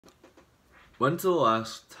When's the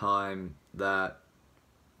last time that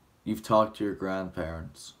you've talked to your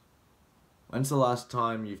grandparents? When's the last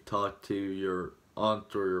time you've talked to your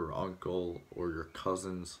aunt or your uncle or your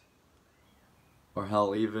cousins? Or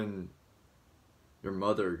hell, even your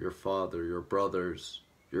mother, your father, your brothers,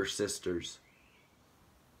 your sisters?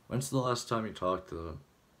 When's the last time you talked to them?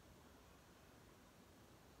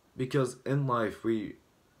 Because in life, we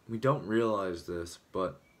don't realize this,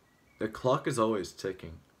 but the clock is always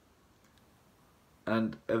ticking.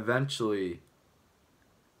 And eventually,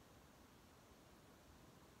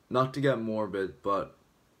 not to get morbid, but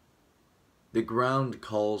the ground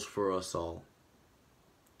calls for us all.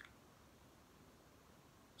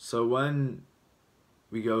 So when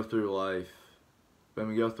we go through life, when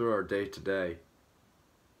we go through our day to day,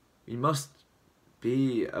 we must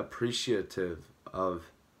be appreciative of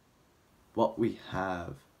what we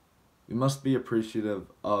have. We must be appreciative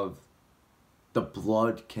of the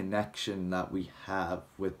blood connection that we have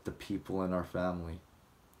with the people in our family.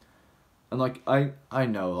 And like, I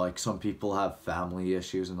know like some people have family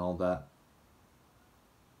issues and all that.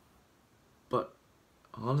 But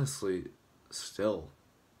honestly, still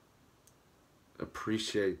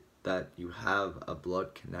appreciate that you have a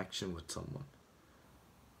blood connection with someone.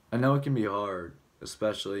 I know it can be hard,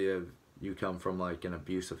 especially if you come from like an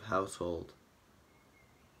abusive household.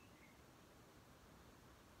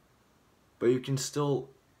 But you can still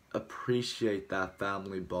appreciate that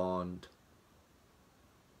family bond,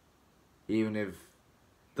 even if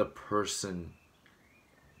the person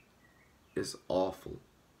is awful.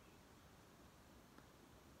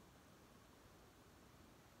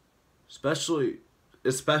 Especially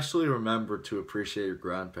remember to appreciate your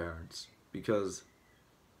grandparents, because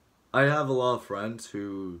I have a lot of friends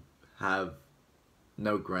who have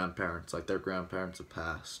no grandparents, like their grandparents have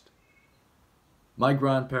passed. My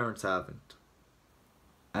grandparents haven't.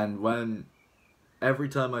 And every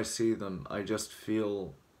time I see them, I just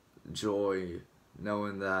feel joy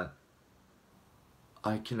knowing that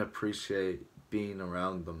I can appreciate being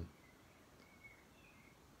around them.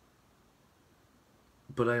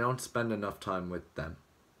 But I don't spend enough time with them.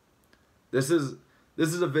 This is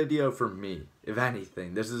a video for me. If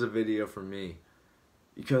anything, this is a video for me.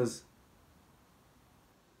 Because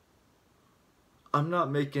I'm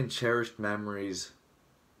not making cherished memories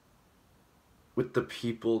with the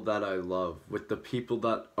people that I love, with the people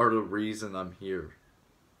that are the reason I'm here.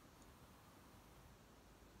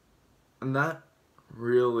 And that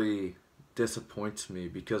really disappoints me,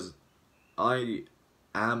 because I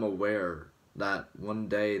am aware that one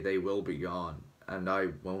day they will be gone and I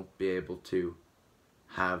won't be able to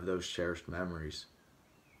have those cherished memories.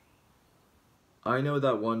 I know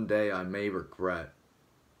that one day I may regret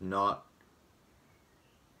not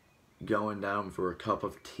going down for a cup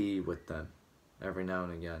of tea with them every now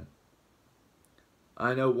and again.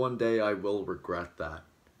 I know one day I will regret that.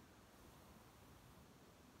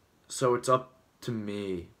 So it's up to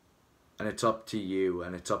me, and it's up to you,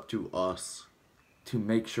 and it's up to us to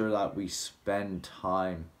make sure that we spend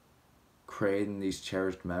time creating these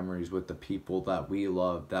cherished memories with the people that we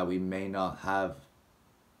love, that we may not have,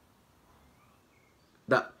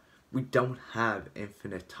 that we don't have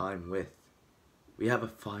infinite time with. We have a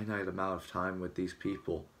finite amount of time with these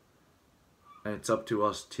people. And it's up to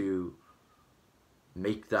us to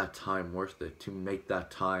make that time worth it, to make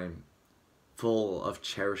that time full of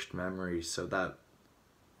cherished memories, so that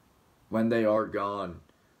when they are gone,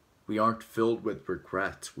 we aren't filled with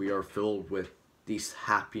regrets. We are filled with these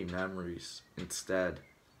happy memories instead.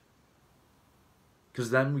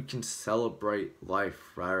 Because then we can celebrate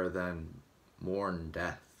life rather than mourn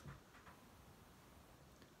death.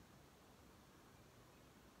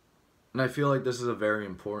 And I feel like this is a very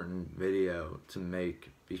important video to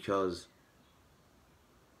make, because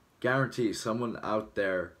guarantee someone out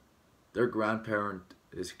there, their grandparent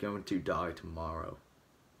is going to die tomorrow.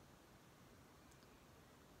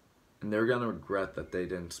 And they're going to regret that they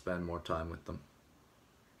didn't spend more time with them.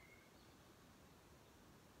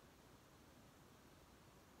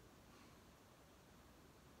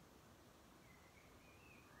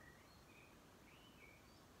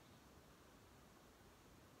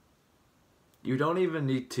 You don't even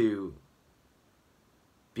need to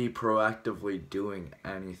be proactively doing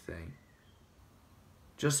anything.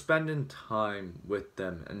 Just spending time with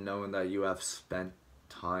them and knowing that you have spent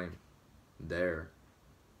time there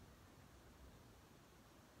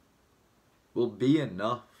will be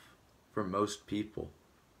enough for most people.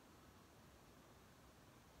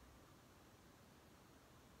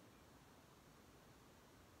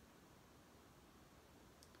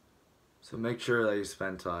 So make sure that you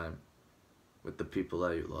spend time with the people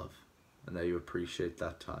that you love. and that you appreciate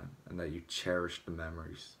that time, and that you cherish the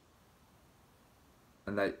memories,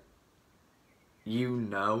 and that you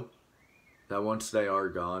know that once they are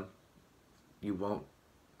gone, you won't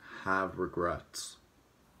have regrets.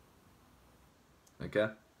 Okay?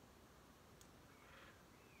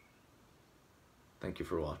 Thank you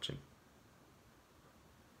for watching.